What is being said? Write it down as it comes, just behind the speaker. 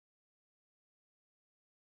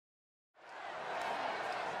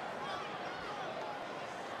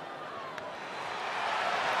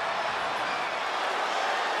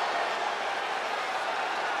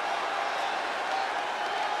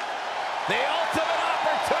ultimate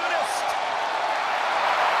opportunist.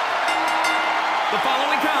 The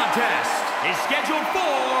following contest is scheduled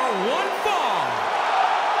for one fall.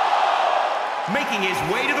 Making his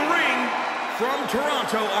way to the ring from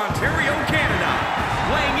Toronto, Ontario, Canada,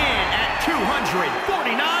 weighing in at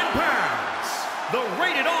 249 pounds, the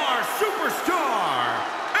Rated R Superstar,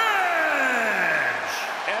 Edge!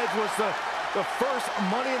 Edge was the first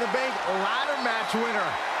Money in the Bank ladder match winner,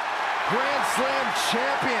 Grand Slam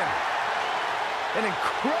champion, an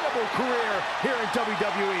incredible career here in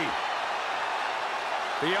WWE.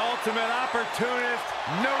 The ultimate opportunist,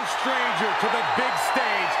 no stranger to the big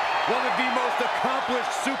stage, one of the most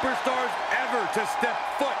accomplished superstars ever to step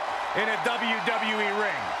foot in a WWE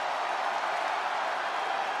ring.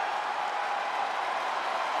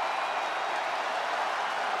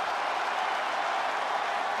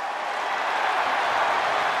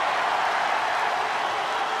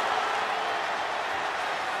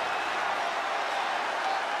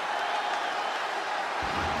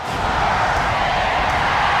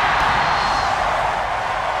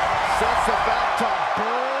 Seth's about to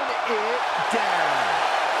burn it down.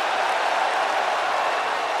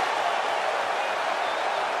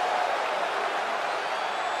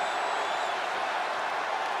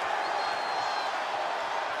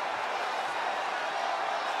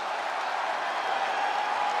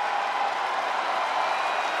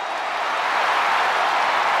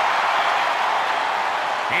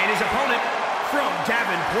 And his opponent from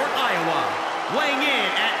Davenport, Iowa, weighing in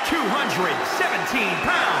at 217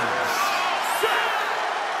 pounds, Seth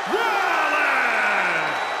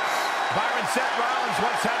Rollins! Byron, Seth Rollins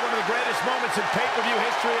once had one of the greatest moments in pay-per-view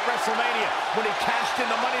history at WrestleMania when he cashed in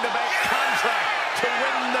the Money in the Bank contract to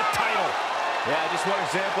win the title. Yeah, just one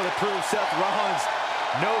example to prove Seth Rollins,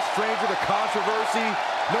 no stranger to controversy,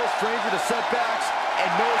 no stranger to setbacks, and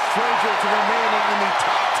no stranger to remaining in the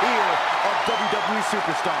top tier of WWE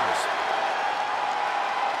superstars.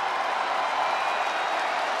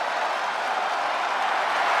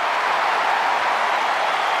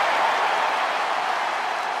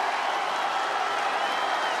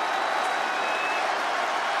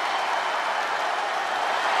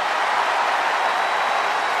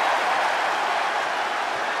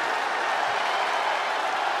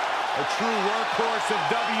 A true workhorse of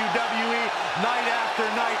WWE, night after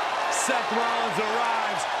night, Seth Rollins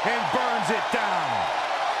arrives and burns it down.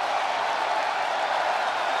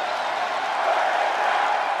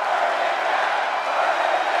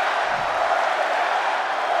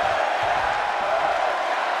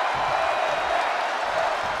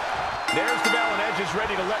 There's the bell, and Edge is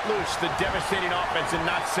ready to let loose the devastating offense and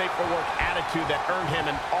not safe for work attitude that earned him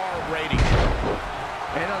an R rating.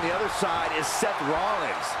 And on the other side is Seth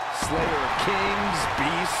Rollins, slayer of kings,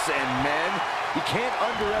 beasts, and men. You can't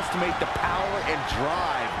underestimate the power and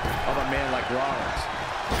drive of a man like Rollins.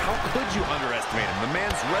 How could you underestimate him? The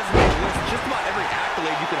man's resume lists just about every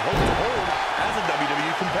accolade you could hope to hold as a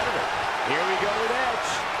WWE competitor. Here we go with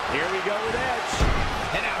Edge. Here we go with Edge.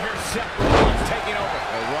 And now here's Seth Rollins taking over.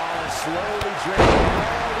 And Rollins slowly draining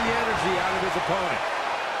all the energy out of his opponent.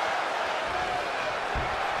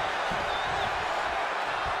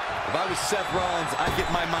 If I was Seth Rollins, I'd get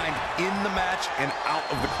my mind in the match and out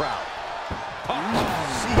of the crowd. Oh,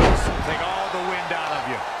 jeez. Take all the wind out of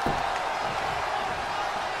you.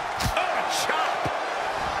 Oh, a chop.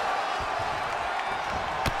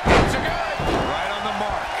 It's a good. Right on the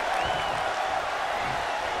mark.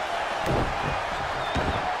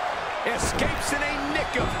 Escapes in a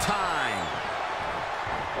nick of time.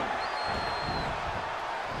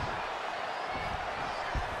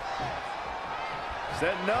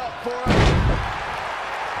 Setting up for it.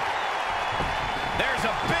 There's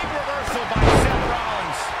a big reversal by Seth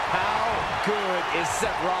Rollins. How good is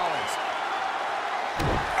Seth Rollins?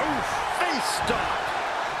 Oof, face stop.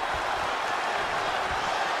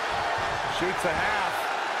 Shoots a half.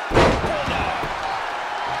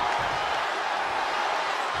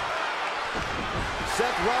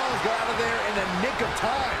 Seth Rollins got out of there in the nick of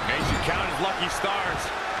time. They should count his lucky stars.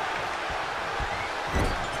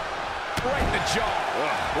 Right in the jaw.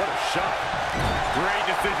 Oh, what a shot. Great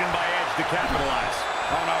decision by Edge to capitalize.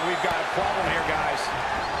 Oh, no, we've got a problem here, guys.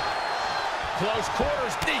 Close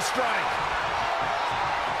quarters, knee strike.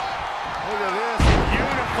 Look at this.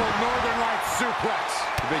 Beautiful Northern Lights suplex.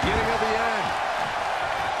 The beginning of the end.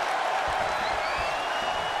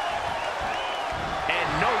 And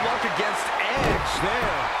no luck against Edge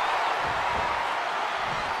there.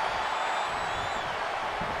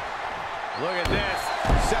 Look at this.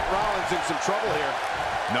 Seth Rollins in some trouble here.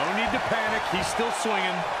 No need to panic. He's still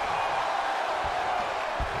swinging.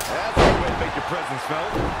 That's a win. make your presence felt.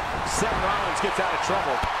 Seth Rollins gets out of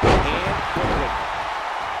trouble, and quickly.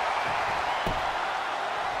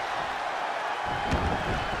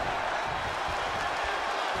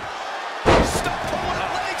 Stop pulling a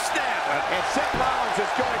leg snap. And Seth Rollins is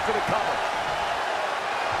going for the cover.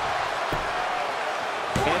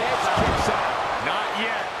 And Edge kicks out. Not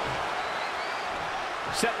yet.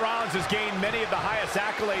 Seth Rollins has gained many of the highest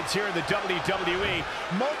accolades here in the WWE,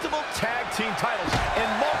 multiple tag team titles, and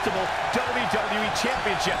multiple WWE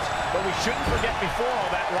championships. But we shouldn't forget before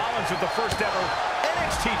all that, Rollins was the first ever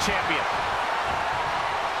NXT champion.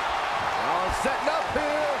 Rollins setting up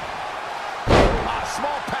here. A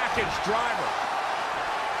small package driver.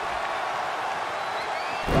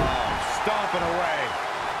 Oh, stomping away.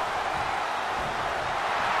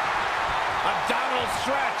 Abdominal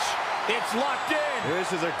stretch. It's locked in. This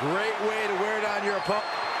is a great way to wear down your opponent.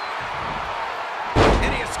 And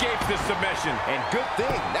he escapes this submission. And good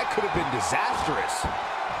thing, that could have been disastrous.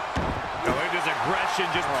 No, look at this aggression,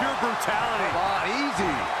 just pure brutality. Come on,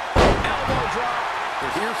 easy. Elbow drop.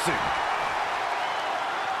 Piercing.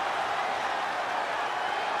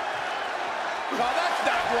 Oh, that's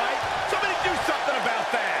not right. Somebody do something about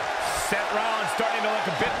that. Seth Rollins starting to look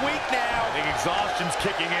a bit weak now. I think exhaustion's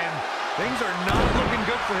kicking in. Things are not looking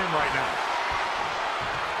good for him right now.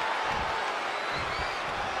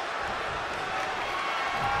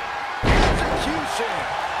 Execution.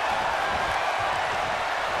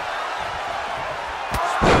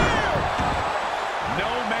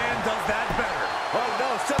 No man does that better. Oh no,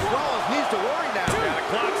 Seth Rollins needs to worry now. Yeah, the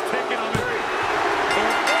clock's ticking on the...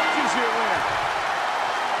 And Edge is your winner.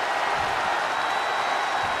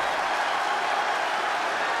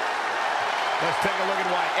 Let's take a look at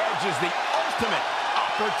why Edge is the ultimate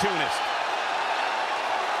opportunist.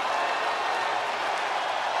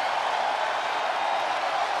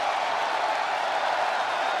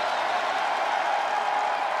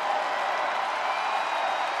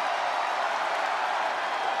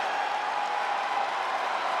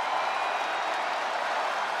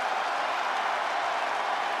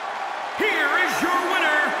 Here is your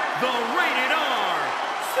winner, the Rated R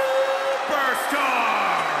Superstar.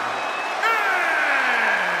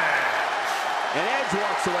 And Edge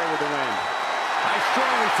walks away with the win. I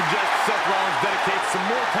strongly suggest Seth Rollins dedicates some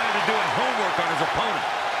more time to doing homework on his opponent.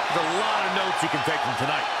 There's a lot of notes he can take from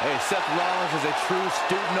tonight. Hey, Seth Rollins is a true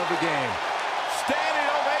student of the game. Standing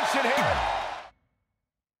ovation here.